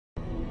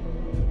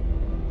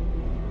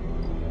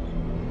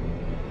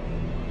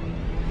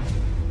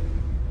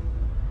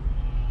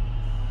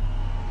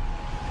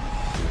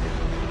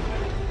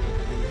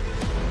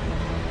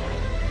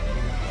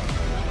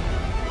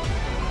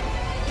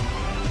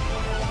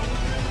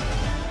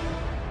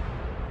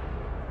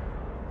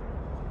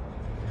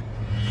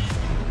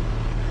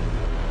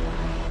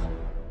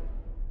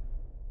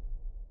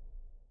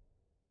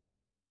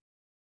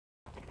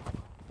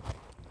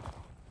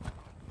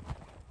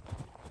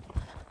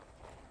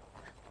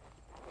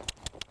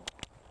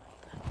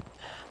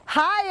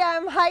Hi,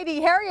 I'm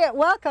Heidi Herriott.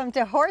 Welcome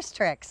to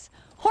Horsetrix.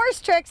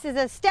 Horsetrix is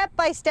a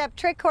step-by-step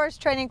trick horse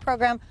training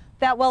program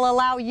that will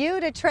allow you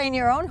to train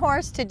your own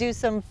horse to do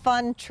some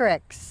fun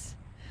tricks.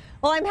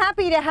 Well, I'm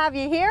happy to have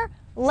you here.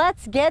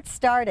 Let's get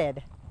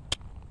started.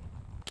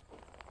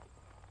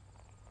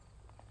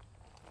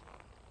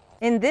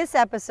 In this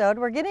episode,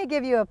 we're going to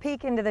give you a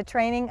peek into the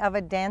training of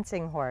a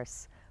dancing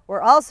horse.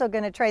 We're also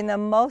going to train the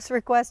most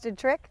requested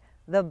trick,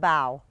 the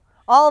bow.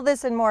 All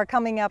this and more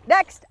coming up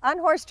next on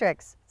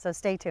Horsetrix, so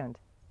stay tuned.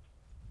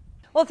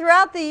 Well,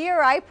 throughout the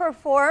year, I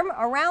perform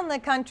around the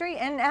country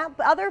and have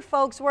other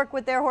folks work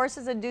with their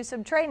horses and do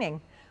some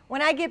training.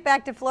 When I get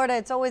back to Florida,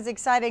 it's always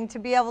exciting to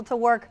be able to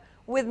work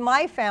with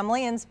my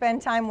family and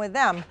spend time with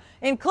them,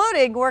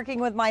 including working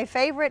with my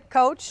favorite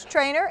coach,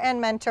 trainer, and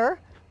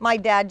mentor, my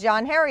dad,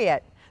 John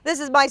Herriott.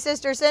 This is my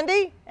sister,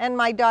 Cindy, and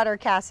my daughter,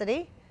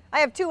 Cassidy. I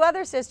have two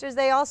other sisters.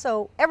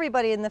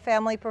 Everybody in the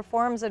family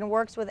performs and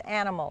works with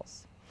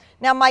animals.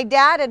 Now, my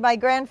dad and my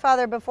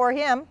grandfather before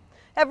him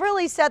have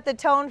really set the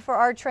tone for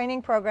our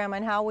training program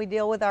and how we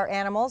deal with our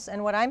animals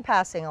and what I'm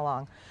passing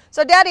along.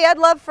 So, Daddy, I'd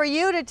love for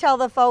you to tell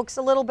the folks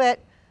a little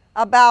bit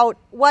about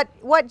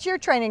what your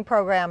training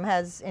program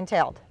has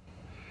entailed.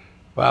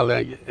 Well,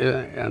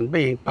 and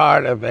being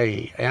part of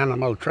an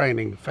animal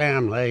training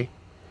family,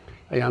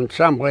 in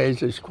some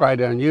ways it's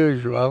quite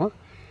unusual,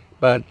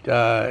 but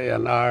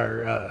in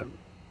our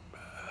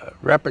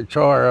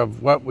repertoire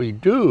of what we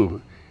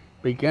do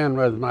began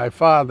with my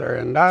father,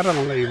 and not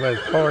only with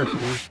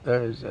horses.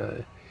 There's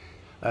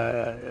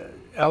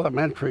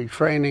elementary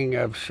training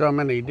of so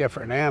many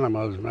different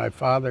animals. My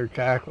father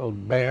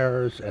tackled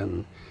bears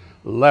and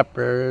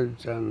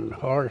leopards and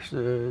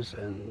horses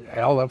and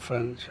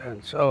elephants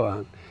and so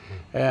on,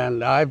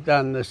 and I've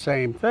done the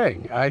same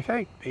thing. I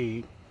think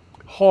the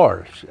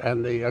horse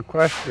and the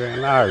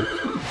equestrian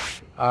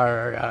arts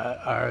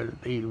are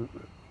the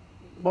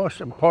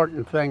most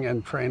important thing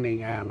in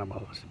training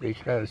animals,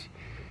 because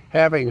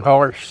having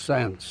horse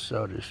sense,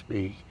 so to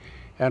speak.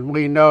 And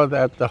we know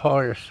that the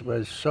horse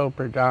was so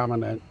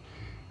predominant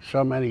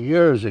so many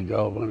years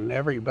ago when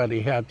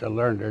everybody had to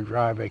learn to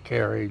drive a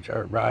carriage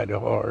or ride a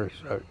horse,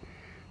 or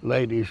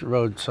ladies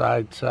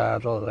roadside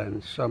saddle,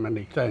 and so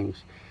many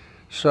things.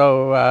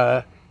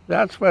 So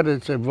that's what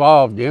it's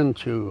evolved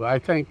into. I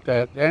think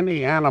that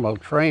any animal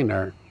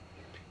trainer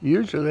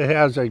usually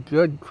has a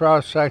good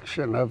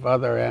cross-section of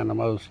other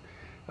animals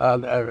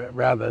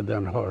rather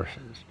than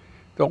horses.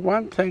 The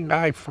one thing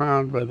I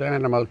found with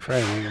animal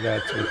training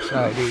that's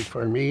exciting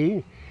for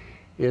me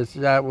is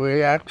that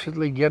we're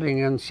actually getting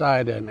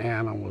inside an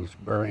animal's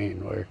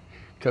brain. We're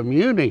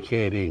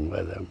communicating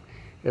with them.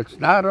 It's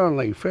not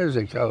only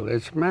physical,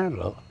 it's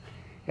mental.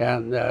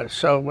 And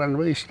so when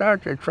we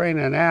start to train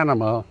an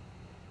animal,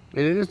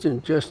 it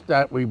isn't just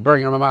that we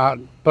bring them out,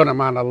 put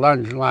them on a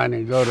lunge line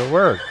and go to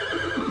work.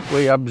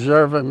 We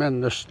observe them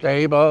in the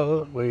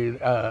stable. We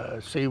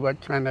see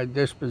what kind of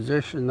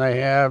disposition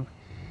they have.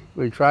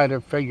 We try to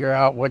figure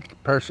out what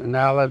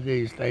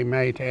personalities they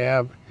might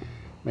have,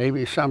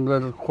 maybe some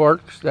little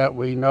quirks that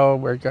we know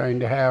we're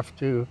going to have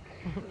to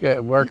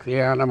work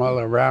the animal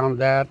around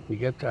that and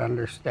get to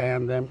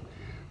understand them.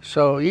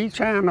 So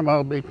each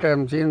animal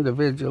becomes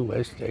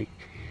individualistic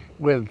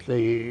with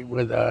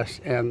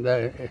us, and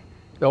the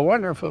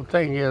wonderful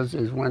thing is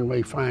when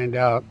we find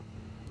out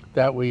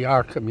that we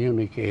are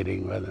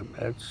communicating with them.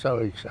 That's so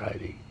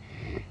exciting.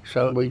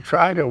 So we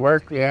try to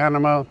work the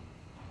animal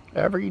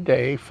every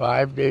day,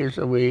 5 days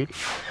a week.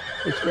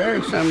 It's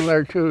very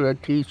similar to a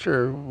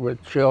teacher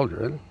with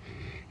children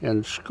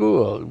in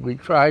school. We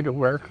try to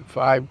work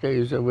 5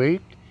 days a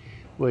week.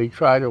 We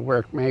try to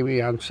work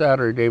maybe on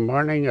Saturday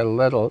morning a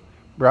little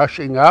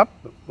brushing up.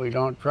 We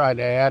don't try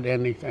to add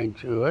anything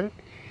to it.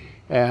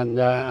 And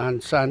on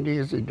Sunday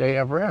is a day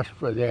of rest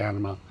for the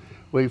animal.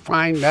 We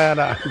find that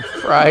on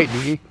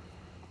Friday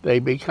they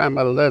become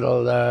a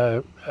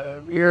little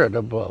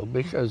irritable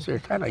because they're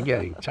kind of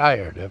getting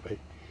tired of it.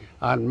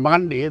 On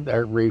Monday,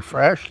 they're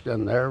refreshed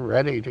and they're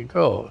ready to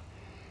go.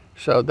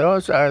 So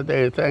those are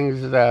the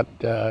things that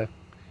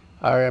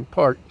are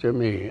important to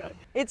me.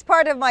 It's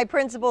part of my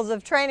principles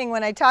of training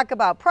when I talk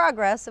about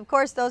progress. Of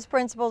course, those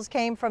principles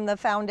came from the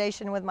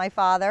foundation with my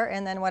father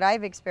and then what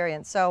I've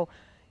experienced. So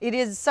it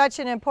is such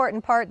an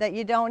important part that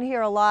you don't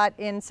hear a lot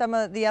in some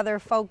of the other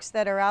folks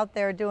that are out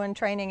there doing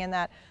training and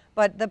that.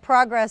 But the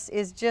progress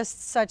is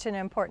just such an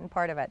important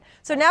part of it.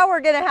 So now we're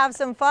going to have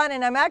some fun,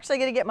 and I'm actually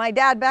going to get my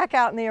dad back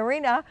out in the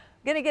arena.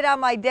 I'm going to get on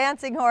my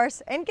dancing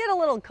horse and get a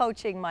little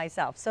coaching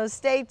myself. So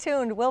stay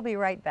tuned. We'll be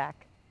right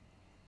back.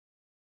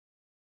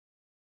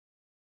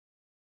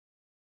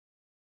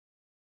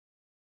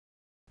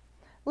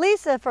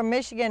 Lisa from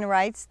Michigan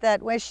writes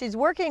that when she's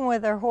working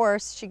with her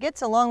horse, she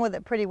gets along with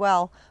it pretty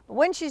well, but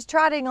when she's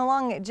trotting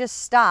along, it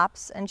just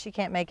stops and she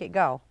can't make it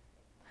go.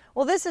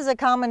 Well, this is a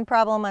common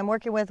problem I'm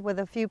working with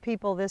a few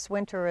people this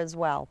winter as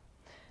well.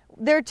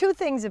 There are two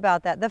things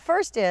about that. The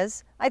first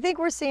is, I think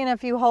we're seeing a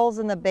few holes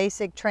in the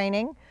basic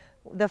training,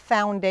 the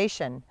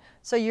foundation.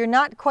 So you're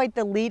not quite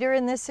the leader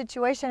in this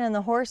situation, and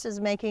the horse is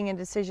making a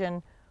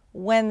decision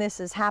when this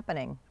is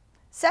happening.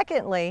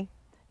 Secondly,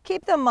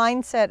 keep the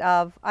mindset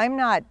of, I'm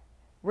not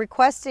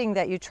requesting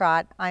that you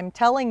trot, I'm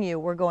telling you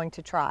we're going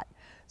to trot.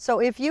 So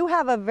if you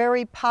have a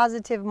very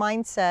positive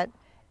mindset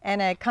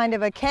and a kind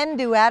of a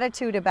can-do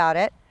attitude about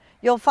it,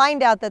 you'll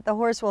find out that the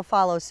horse will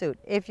follow suit.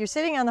 If you're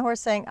sitting on the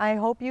horse saying, I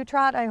hope you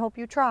trot, I hope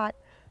you trot,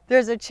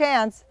 there's a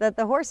chance that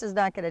the horse is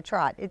not going to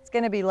trot. It's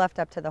going to be left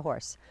up to the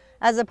horse.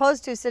 As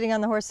opposed to sitting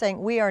on the horse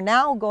saying, we are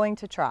now going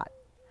to trot.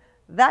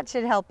 That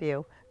should help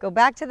you go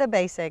back to the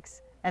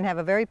basics and have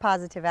a very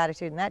positive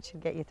attitude, and that should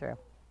get you through.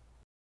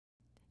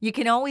 You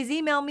can always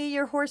email me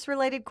your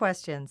horse-related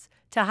questions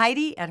to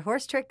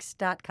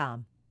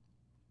Heidi@horsetrix.com.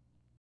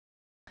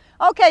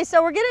 Okay,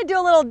 so we're going to do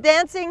a little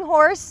dancing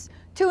horse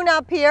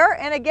tune-up here.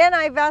 And again,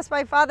 I've asked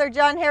my father,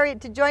 John Herriott,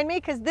 to join me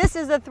because this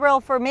is a thrill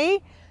for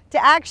me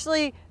to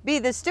actually be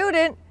the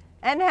student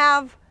and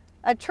have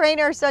a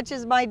trainer such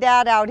as my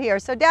dad out here.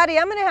 So Daddy,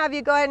 I'm going to have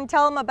you go ahead and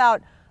tell him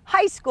about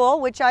high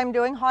school, which I'm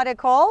doing, haute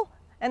école,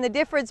 and the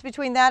difference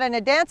between that and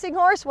a dancing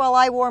horse while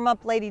I warm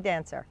up Lady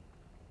Dancer.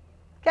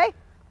 Okay?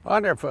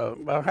 Wonderful.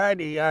 Well,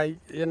 Heidi,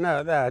 you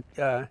know that,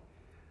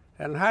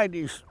 and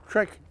Heidi's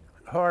trick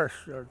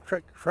horse or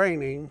trick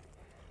training,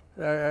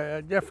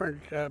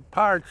 different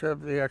parts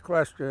of the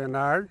equestrian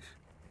arts,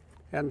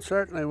 and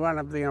certainly one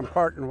of the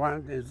important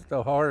ones is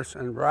the horse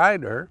and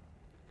rider,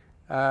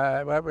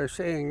 what we're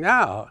seeing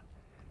now.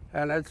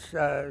 And it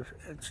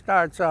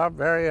starts off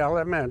very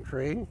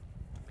elementary,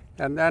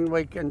 and then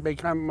we can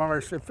become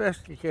more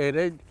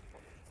sophisticated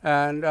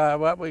and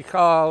what we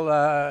call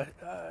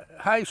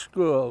high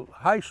school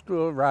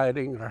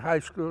riding or high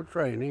school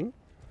training.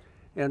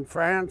 In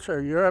France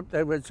or Europe,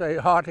 they would say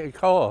haute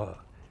école.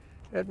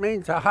 It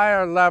means a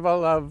higher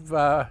level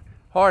of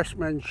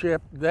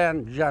horsemanship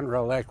than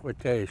general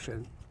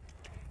equitation.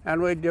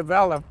 And we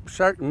develop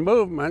certain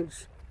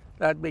movements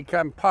that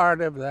become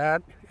part of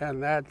that,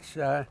 and that's,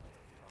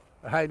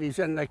 Heidi's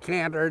in the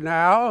canter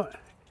now,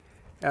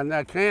 and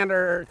the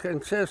canter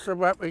consists of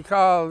what we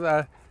call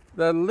the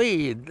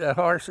lead. The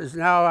horse is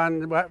now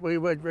on what we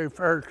would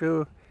refer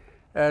to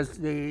as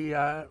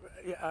the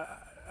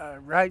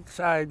right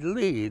side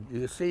lead.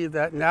 You see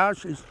that now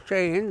she's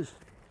changed,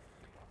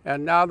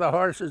 and now the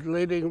horse is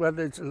leading with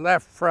its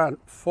left front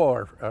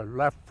forefoot.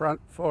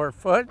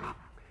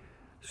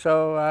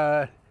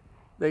 So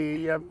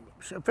the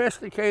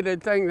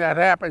sophisticated thing that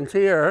happens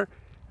here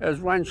is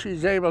when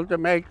she's able to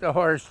make the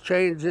horse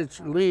change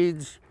its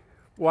leads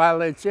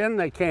while it's in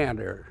the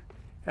canter.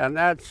 And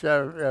that's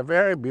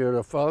very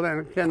beautiful,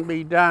 and it can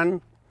be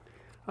done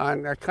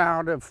on a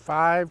count of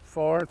 5,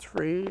 4,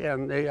 3,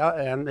 and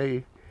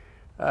the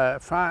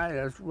 5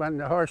 is when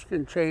the horse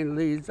can change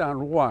leads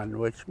on 1,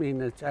 which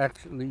means it's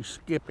actually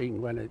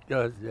skipping when it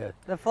does this.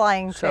 The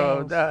flying change.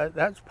 So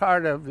that's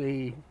part of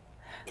the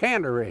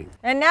cantering.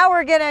 And now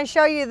we're going to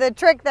show you the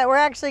trick that we're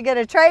actually going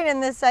to train in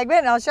this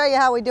segment, and I'll show you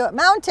how we do it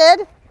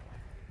mounted.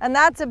 And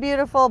that's a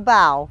beautiful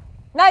bow.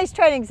 Nice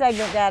training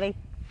segment, Daddy.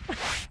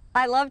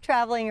 I love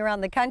traveling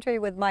around the country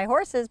with my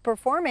horses,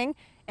 performing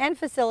and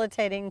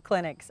facilitating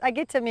clinics. I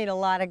get to meet a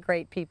lot of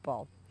great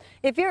people.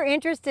 If you're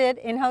interested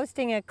in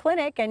hosting a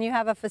clinic and you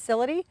have a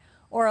facility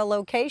or a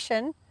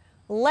location,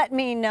 let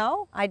me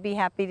know. I'd be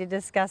happy to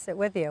discuss it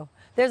with you.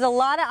 There's a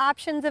lot of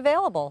options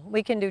available.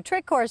 We can do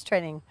trick horse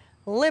training,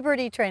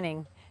 liberty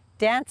training,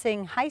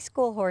 dancing, high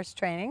school horse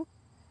training,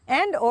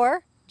 and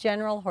or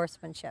general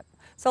horsemanship.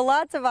 So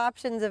lots of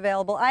options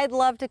available. I'd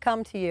love to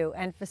come to you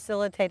and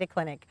facilitate a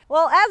clinic.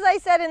 Well, as I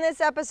said in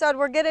this episode,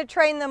 we're going to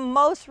train the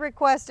most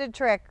requested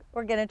trick.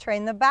 We're going to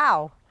train the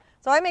bow.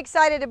 So I'm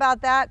excited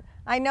about that.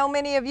 I know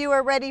many of you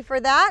are ready for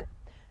that.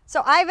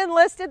 So I've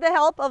enlisted the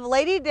help of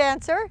Lady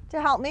Dancer to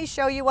help me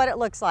show you what it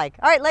looks like.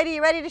 All right, Lady,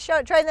 you ready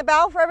to train the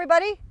bow for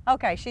everybody?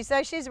 Okay, she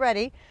says she's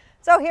ready.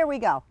 So here we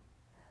go.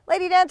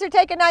 Lady Dancer,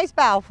 take a nice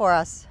bow for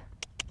us.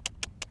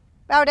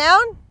 Bow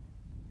down.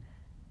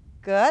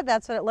 Good,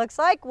 that's what it looks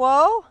like.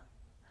 Whoa.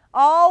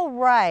 All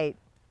right.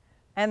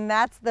 And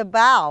that's the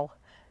bow.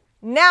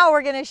 Now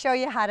we're going to show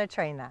you how to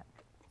train that.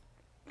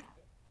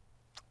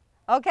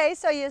 Okay,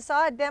 so you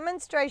saw a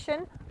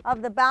demonstration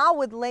of the bow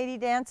with Lady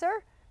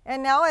Dancer.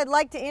 And now I'd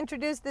like to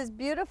introduce this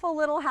beautiful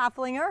little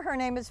halflinger. Her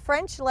name is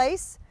French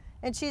Lace,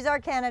 and she's our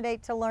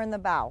candidate to learn the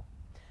bow.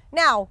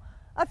 Now,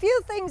 a few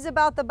things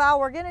about the bow.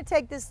 We're going to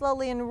take this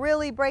slowly and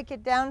really break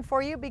it down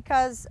for you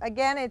because,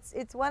 again,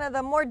 it's one of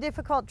the more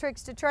difficult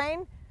tricks to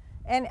train.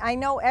 And I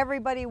know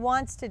everybody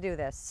wants to do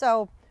this.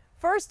 So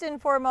first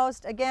and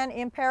foremost, again,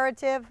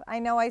 imperative. I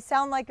know I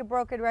sound like a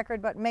broken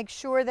record, but make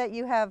sure that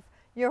you have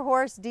your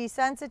horse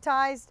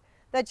desensitized,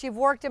 that you've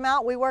worked him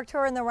out. We worked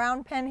her in the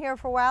round pen here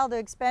for a while to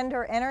expend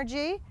her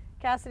energy.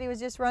 Cassidy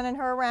was just running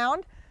her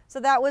around. So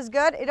that was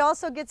good. It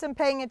also gets him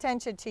paying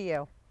attention to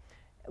you.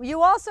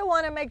 You also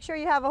want to make sure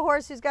you have a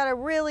horse who's got a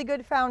really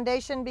good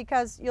foundation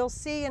because you'll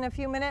see in a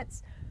few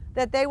minutes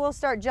that they will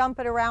start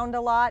jumping around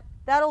a lot.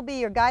 That'll be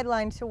your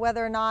guideline to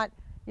whether or not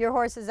your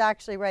horse is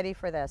actually ready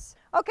for this.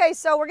 Okay,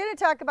 so we're going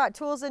to talk about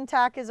tools and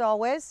tack as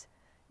always.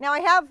 Now I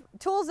have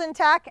tools and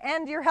tack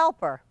and your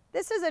helper.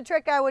 This is a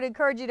trick I would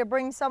encourage you to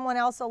bring someone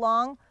else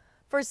along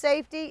for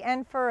safety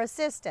and for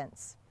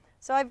assistance.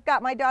 So I've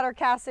got my daughter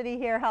Cassidy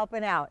here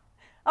helping out.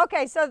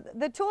 Okay, so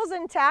the tools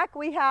in tack,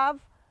 we have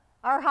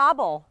our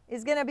hobble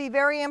is going to be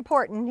very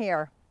important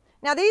here.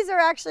 Now these are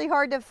actually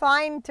hard to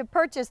find to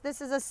purchase.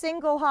 This is a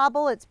single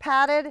hobble, it's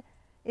padded,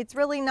 it's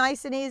really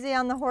nice and easy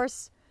on the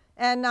horse.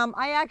 And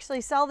I actually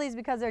sell these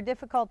because they're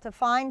difficult to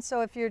find.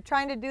 So if you're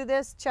trying to do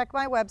this, check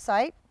my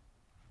website.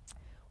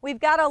 We've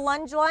got a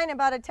lunge line,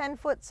 about a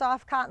 10-foot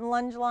soft cotton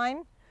lunge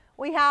line.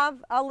 We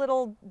have a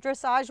little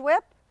dressage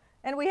whip,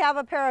 and we have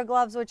a pair of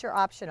gloves, which are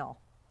optional.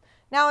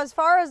 Now, as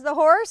far as the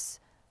horse,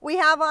 we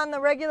have on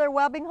the regular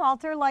webbing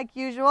halter like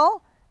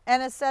usual,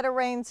 and a set of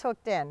reins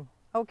hooked in,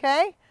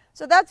 okay?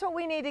 So that's what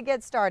we need to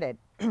get started.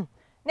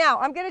 Now,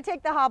 I'm gonna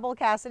take the hobble,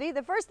 Cassidy.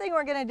 The first thing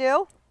we're gonna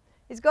do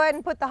is go ahead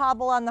and put the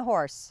hobble on the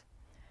horse.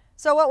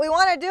 So what we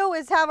wanna do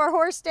is have our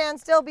horse stand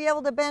still, be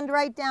able to bend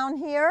right down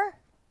here,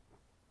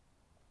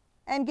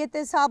 and get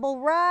this hobble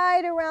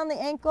right around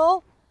the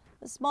ankle,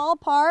 the small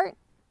part,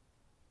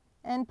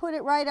 and put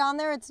it right on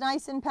there. It's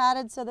nice and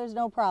padded, so there's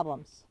no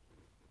problems.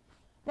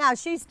 Now,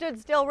 she stood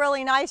still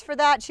really nice for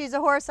that. She's a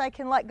horse I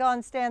can let go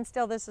and stand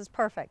still. This is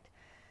perfect.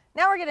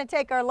 Now we're going to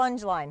take our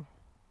lunge line.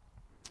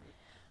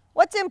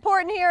 What's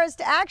important here is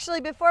to actually,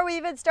 before we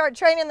even start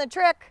training the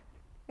trick,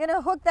 we're going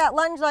to hook that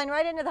lunge line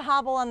right into the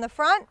hobble on the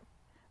front.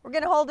 We're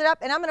going to hold it up,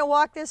 and I'm going to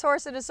walk this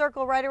horse in a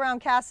circle right around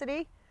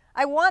Cassidy.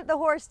 I want the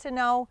horse to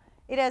know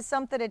it has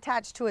something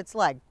attached to its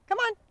leg. Come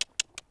on.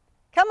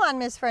 Come on,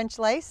 Miss French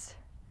Lace.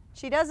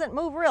 She doesn't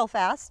move real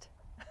fast.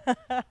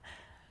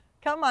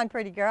 Come on,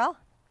 pretty girl.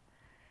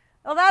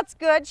 Well, that's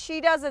good. She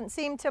doesn't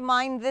seem to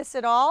mind this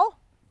at all.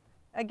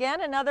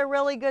 Again, another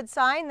really good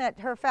sign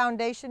that her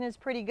foundation is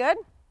pretty good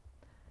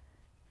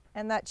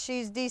and that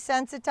she's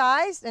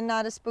desensitized and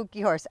not a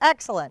spooky horse.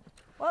 Excellent.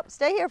 Well,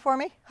 stay here for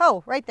me.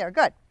 Oh, right there.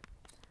 Good.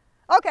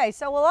 Okay,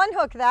 so we'll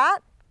unhook that.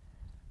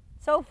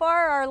 So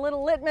far, our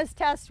little litmus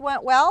test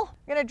went well.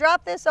 I'm going to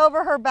drop this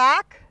over her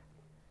back.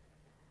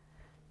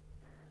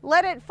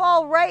 Let it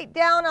fall right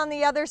down on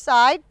the other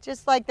side,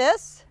 just like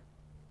this.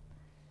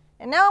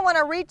 And now I want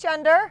to reach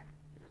under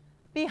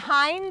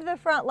behind the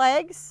front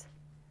legs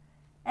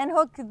and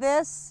hook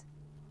this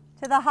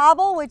to the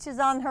hobble, which is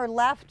on her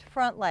left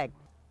front leg.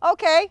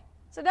 Okay,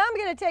 so now I'm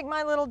going to take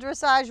my little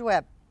dressage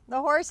whip.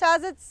 The horse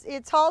has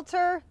its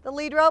halter, the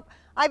lead rope.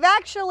 I've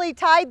actually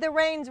tied the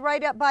reins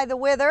right up by the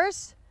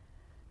withers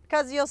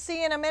because you'll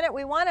see in a minute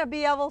we want to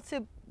be able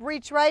to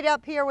reach right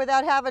up here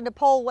without having to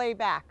pull way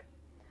back.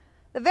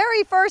 The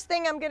very first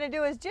thing I'm going to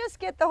do is just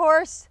get the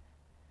horse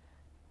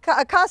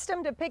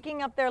accustomed to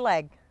picking up their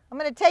leg. I'm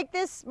going to take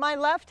this, my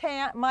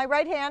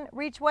right hand,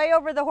 reach way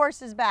over the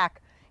horse's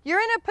back. You're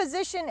in a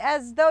position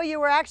as though you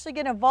were actually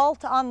going to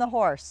vault on the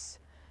horse.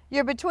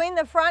 You're between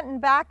the front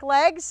and back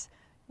legs.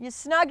 You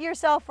snug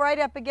yourself right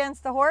up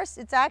against the horse.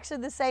 It's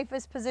actually the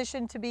safest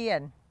position to be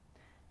in.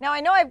 Now,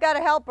 I know I've got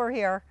a helper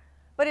here,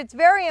 but it's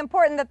very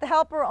important that the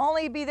helper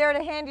only be there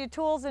to hand you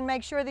tools and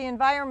make sure the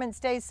environment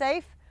stays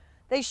safe.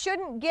 They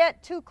shouldn't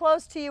get too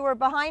close to you or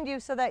behind you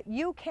so that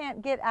you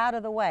can't get out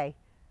of the way.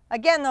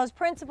 Again, those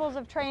principles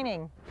of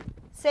training,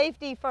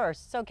 safety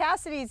first. So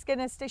Cassidy's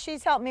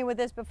she's helped me with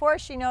this before.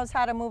 She knows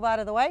how to move out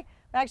of the way.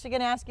 I'm actually going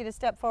to ask you to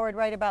step forward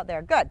right about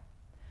there. Good.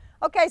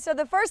 Okay, so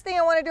the first thing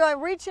I want to do,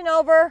 I'm reaching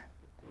over.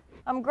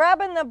 I'm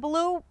grabbing the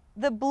blue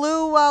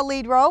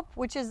lead rope,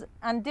 which is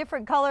a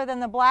different color than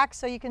the black,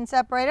 so you can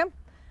separate them.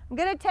 I'm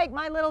going to take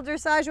my little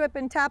dressage whip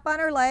and tap on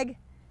her leg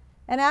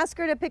and ask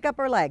her to pick up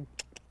her leg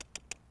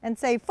and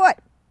say foot.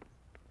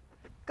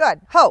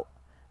 Good. Ho.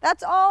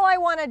 That's all I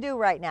want to do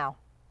right now.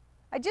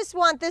 I just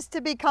want this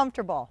to be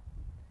comfortable.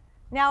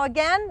 Now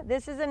again,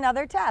 this is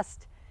another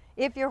test.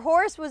 If your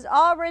horse was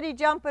already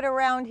jumping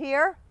around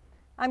here,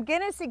 I'm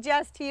going to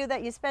suggest to you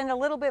that you spend a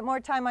little bit more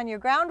time on your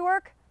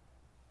groundwork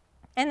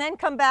and then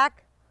come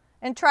back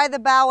and try the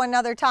bow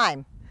another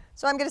time.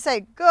 So I'm going to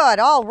say, good,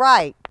 all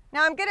right.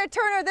 Now I'm going to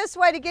turn her this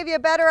way to give you a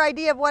better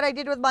idea of what I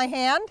did with my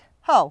hand.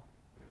 Ho,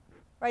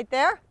 right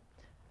there.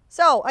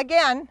 So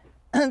again,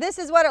 this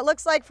is what it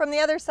looks like from the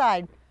other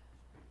side.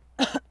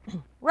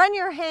 Run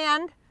your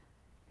hand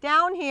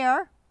down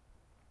here,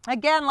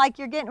 again like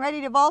you're getting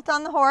ready to vault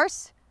on the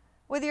horse,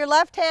 with your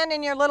left hand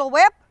in your little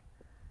whip.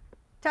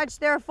 Touch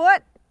their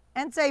foot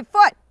and say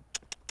foot.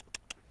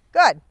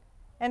 Good.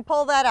 And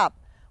pull that up.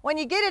 When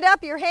you get it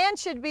up, your hand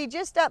should be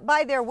just up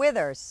by their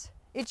withers.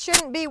 It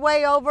shouldn't be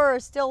way over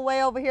or still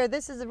way over here.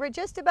 This is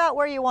just about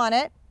where you want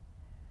it.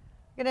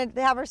 I'm going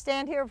to have her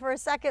stand here for a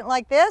second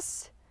like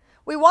this.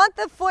 We want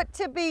the foot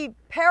to be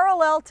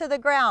parallel to the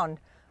ground.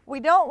 We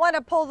don't want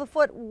to pull the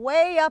foot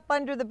way up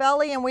under the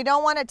belly, and we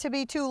don't want it to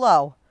be too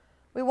low.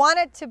 We want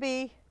it to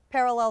be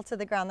parallel to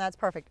the ground. That's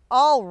perfect.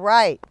 All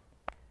right.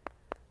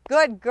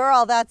 Good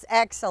girl. That's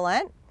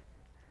excellent.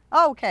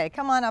 Okay,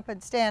 come on up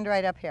and stand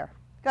right up here.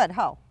 Good.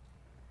 Ho.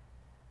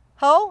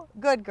 Ho.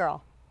 Good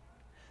girl.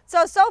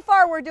 So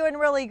far we're doing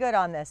really good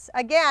on this.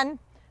 Again,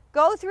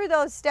 go through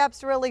those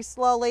steps really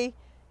slowly.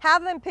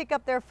 Have them pick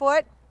up their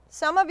foot.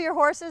 Some of your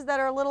horses that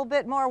are a little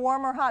bit more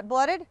warm or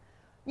hot-blooded,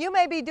 you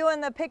may be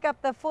doing the pick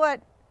up the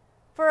foot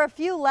for a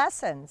few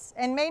lessons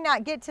and may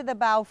not get to the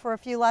bow for a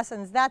few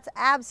lessons, that's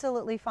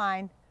absolutely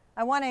fine.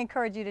 I want to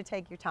encourage you to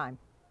take your time.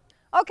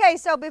 Okay,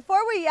 so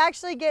before we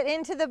actually get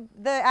into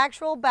the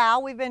actual bow,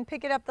 we've been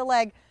picking up the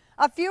leg,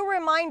 a few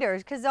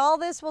reminders, because all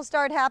this will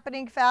start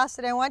happening fast,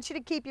 and I want you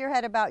to keep your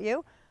head about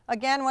you.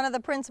 Again, one of the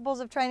principles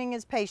of training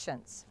is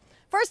patience.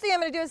 First thing I'm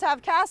going to do is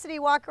have Cassidy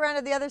walk around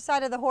to the other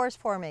side of the horse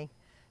for me.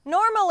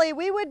 Normally,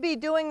 we would be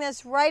doing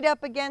this right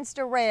up against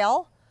a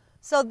rail.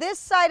 So this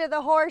side of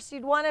the horse,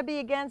 you'd want to be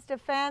against a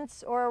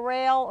fence or a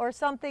rail or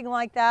something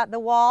like that, the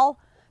wall,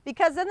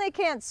 because then they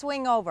can't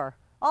swing over.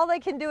 All they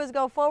can do is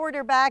go forward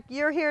or back.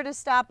 You're here to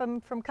stop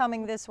them from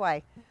coming this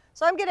way.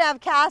 So I'm going to have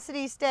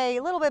Cassidy stay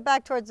a little bit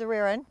back towards the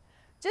rear end,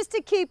 just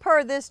to keep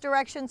her this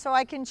direction so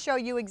I can show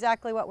you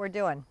exactly what we're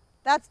doing.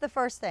 That's the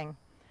first thing.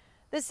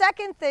 The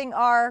second thing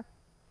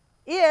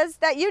is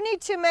that you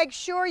need to make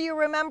sure you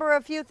remember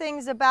a few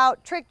things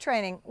about trick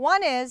training.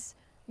 One is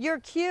your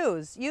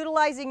cues,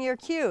 utilizing your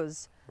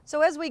cues.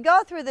 So as we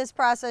go through this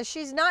process,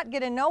 she's not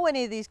going to know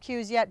any of these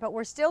cues yet, but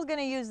we're still going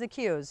to use the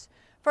cues.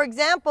 For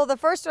example, the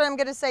first one I'm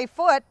going to say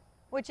foot,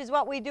 which is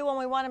what we do when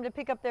we want them to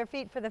pick up their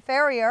feet for the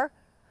farrier.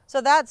 So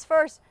that's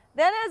first.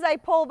 Then as I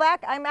pull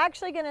back, I'm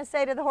actually going to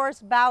say to the horse,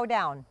 bow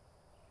down.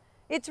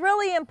 It's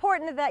really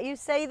important that you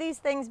say these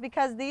things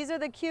because these are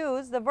the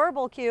cues, the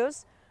verbal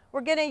cues.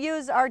 We're going to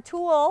use our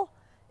tool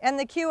and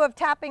the cue of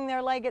tapping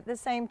their leg at the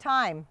same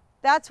time.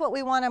 That's what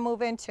we want to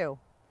move into.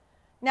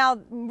 Now,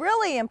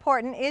 really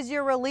important is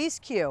your release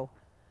cue.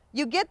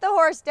 You get the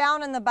horse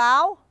down in the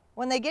bow.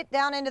 When they get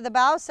down into the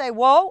bow, say,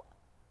 whoa.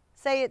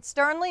 Say it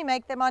sternly,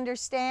 make them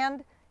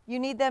understand you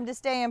need them to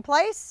stay in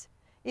place.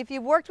 If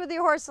you've worked with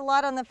your horse a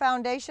lot on the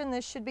foundation,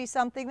 this should be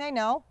something they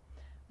know.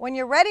 When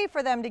you're ready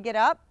for them to get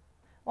up,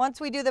 once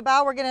we do the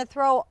bow, we're going to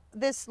throw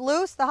this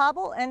loose, the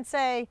hobble, and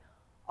say,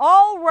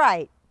 all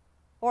right,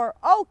 or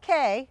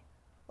okay,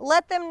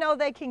 let them know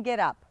they can get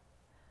up.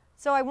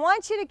 So I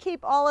want you to keep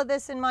all of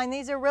this in mind.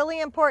 These are really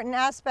important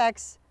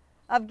aspects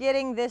of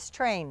getting this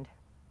trained.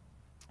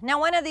 Now,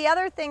 one of the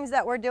other things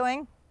that we're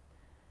doing,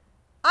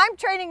 I'm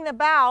training the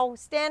bow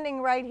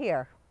standing right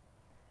here.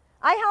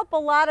 I help a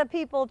lot of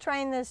people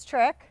train this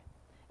trick,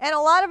 and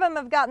a lot of them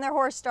have gotten their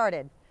horse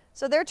started.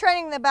 So they're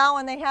training the bow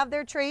and they have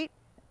their treat,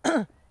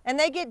 and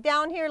they get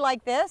down here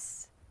like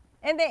this,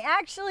 and they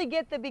actually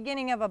get the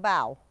beginning of a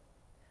bow.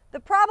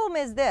 The problem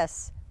is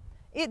this.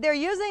 They're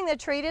using the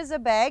treat as a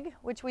bag,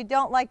 which we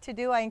don't like to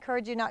do. I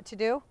encourage you not to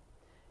do.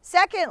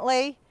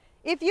 Secondly,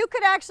 if you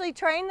could actually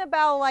train the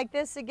bow like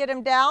this to get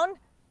him down,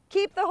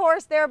 keep the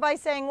horse there by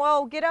saying,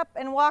 whoa, get up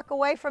and walk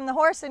away from the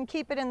horse and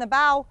keep it in the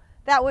bow,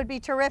 that would be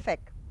terrific.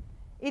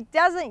 It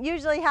doesn't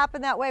usually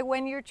happen that way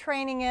when you're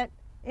training it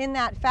in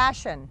that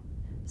fashion.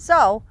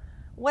 So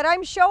what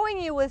I'm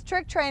showing you with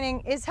trick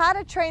training is how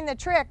to train the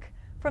trick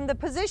from the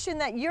position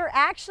that you're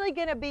actually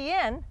going to be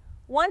in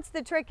once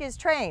the trick is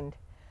trained.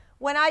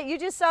 You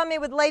just saw me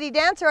with Lady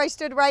Dancer, I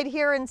stood right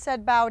here and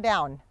said bow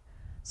down.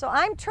 So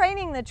I'm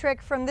training the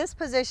trick from this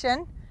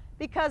position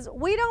because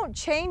we don't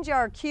change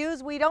our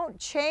cues, we don't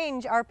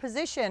change our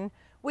position.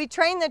 We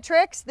train the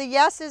tricks, the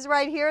yes is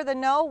right here, the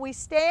no, we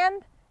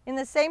stand in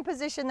the same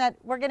position that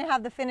we're going to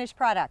have the finished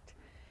product.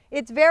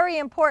 It's very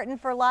important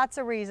for lots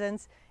of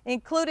reasons,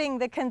 including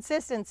the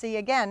consistency,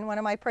 again, one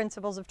of my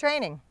principles of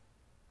training.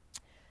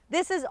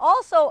 This is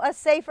also a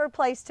safer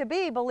place to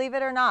be, believe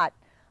it or not.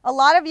 A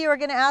lot of you are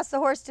going to ask the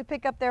horse to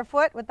pick up their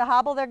foot. With the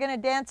hobble, they're going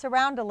to dance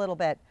around a little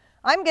bit.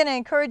 I'm going to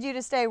encourage you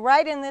to stay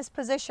right in this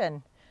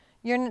position.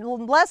 You're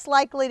less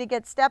likely to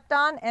get stepped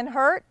on and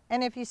hurt,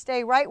 and if you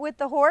stay right with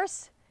the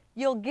horse,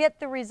 you'll get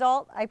the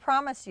result, I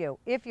promise you.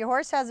 If your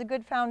horse has a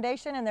good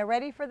foundation and they're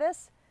ready for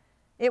this,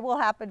 it will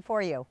happen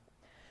for you.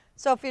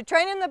 So if you're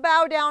training the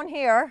bow down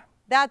here,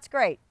 that's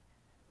great.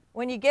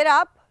 When you get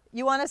up,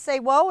 you want to say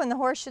whoa, and the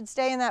horse should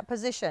stay in that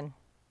position.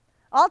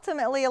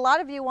 Ultimately, a lot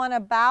of you want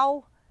to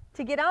bow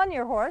to get on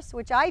your horse,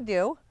 which I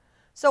do.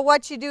 So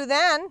what you do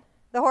then,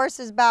 the horse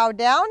is bowed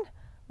down,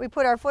 we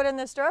put our foot in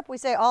the stirrup, we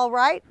say all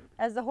right.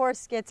 As the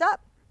horse gets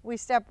up, we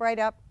step right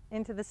up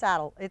into the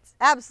saddle. It's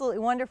absolutely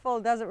wonderful.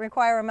 It doesn't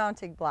require a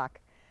mounting block.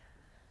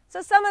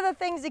 So some of the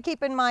things to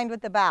keep in mind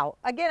with the bow.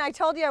 Again, I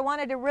told you I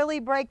wanted to really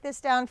break this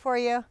down for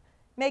you,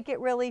 make it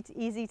really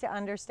easy to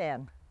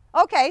understand.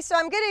 Okay, so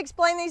I'm going to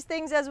explain these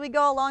things as we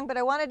go along, but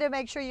I wanted to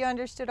make sure you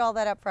understood all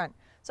that up front.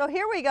 So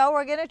here we go.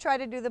 We're going to try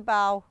to do the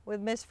bow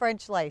with Miss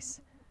French Lace.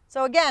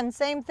 So again,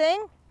 same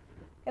thing.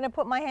 I'm going to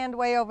put my hand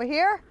way over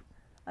here.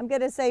 I'm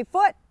going to say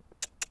foot.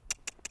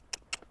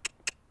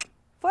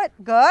 Foot,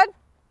 good.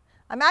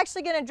 I'm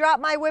actually going to drop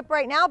my whip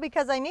right now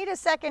because I need a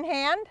second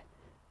hand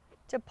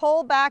to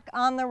pull back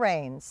on the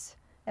reins.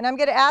 And I'm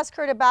going to ask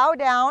her to bow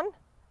down,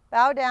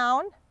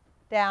 down,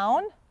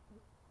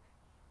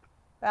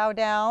 bow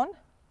down,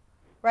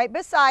 right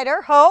beside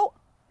her, ho,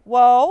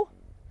 whoa,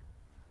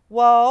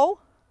 whoa.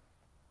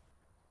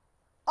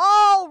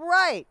 All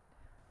right,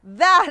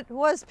 that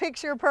was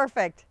picture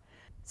perfect.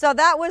 So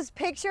that was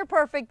picture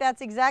perfect. That's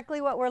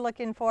exactly what we're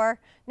looking for.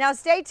 Now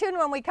stay tuned.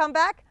 When we come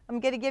back, I'm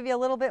going to give you a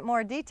little bit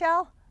more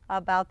detail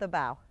about the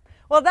bow.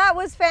 Well, that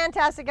was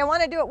fantastic. I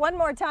want to do it one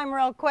more time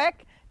real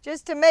quick,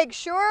 just to make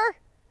sure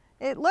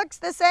it looks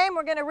the same.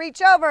 We're going to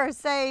reach over,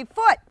 say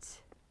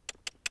foot.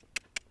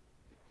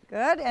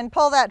 Good, and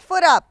pull that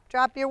foot up.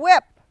 Drop your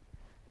whip.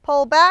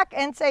 Pull back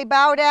and say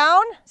bow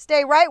down.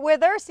 Stay right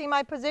with her. See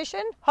my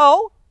position?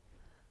 Ho.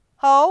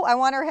 Ho. I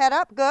want her head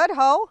up. Good.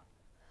 Ho.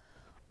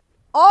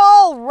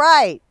 All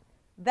right.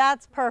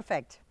 That's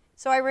perfect.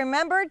 So I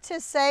remembered to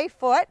say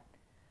foot.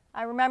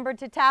 I remembered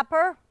to tap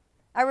her.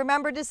 I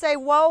remembered to say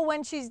whoa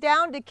when she's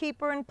down to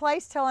keep her in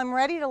place till I'm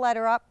ready to let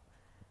her up.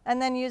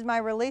 And then use my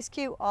release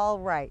cue. All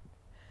right.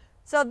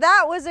 So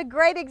that was a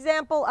great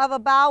example of a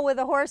bow with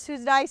a horse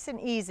who's nice and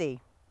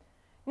easy.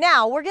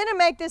 Now, we're going to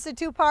make this a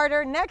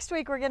two-parter. Next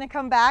week, we're going to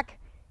come back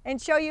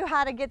and show you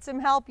how to get some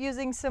help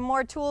using some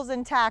more tools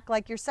and tack,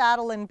 like your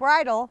saddle and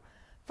bridle,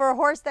 for a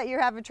horse that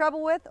you're having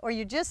trouble with, or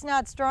you're just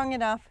not strong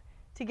enough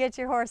to get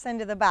your horse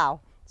into the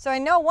bow. So I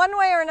know one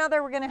way or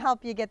another, we're going to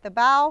help you get the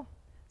bow.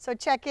 So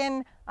check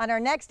in on our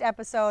next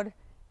episode,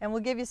 and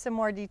we'll give you some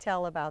more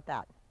detail about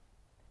that.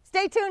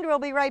 Stay tuned. We'll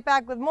be right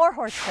back with more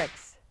horse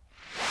tricks.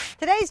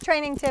 Today's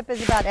training tip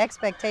is about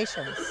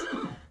expectations.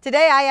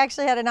 Today I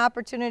actually had an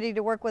opportunity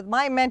to work with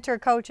my mentor,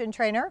 coach, and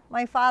trainer,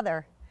 my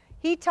father.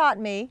 He taught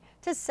me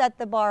to set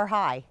the bar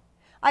high.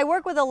 I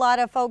work with a lot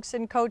of folks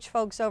and coach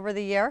folks over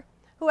the year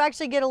who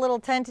actually get a little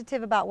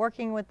tentative about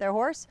working with their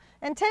horse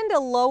and tend to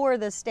lower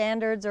the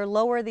standards or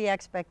lower the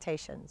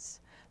expectations.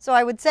 So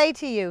I would say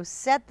to you,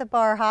 set the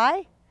bar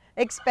high,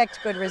 expect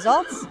good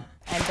results,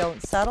 and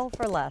don't settle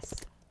for less.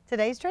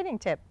 Today's training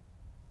tip.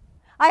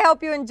 I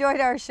hope you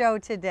enjoyed our show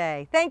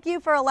today. Thank you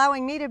for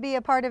allowing me to be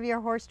a part of your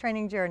horse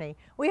training journey.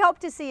 We hope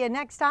to see you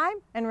next time,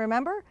 and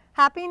remember,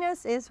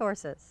 happiness is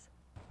horses.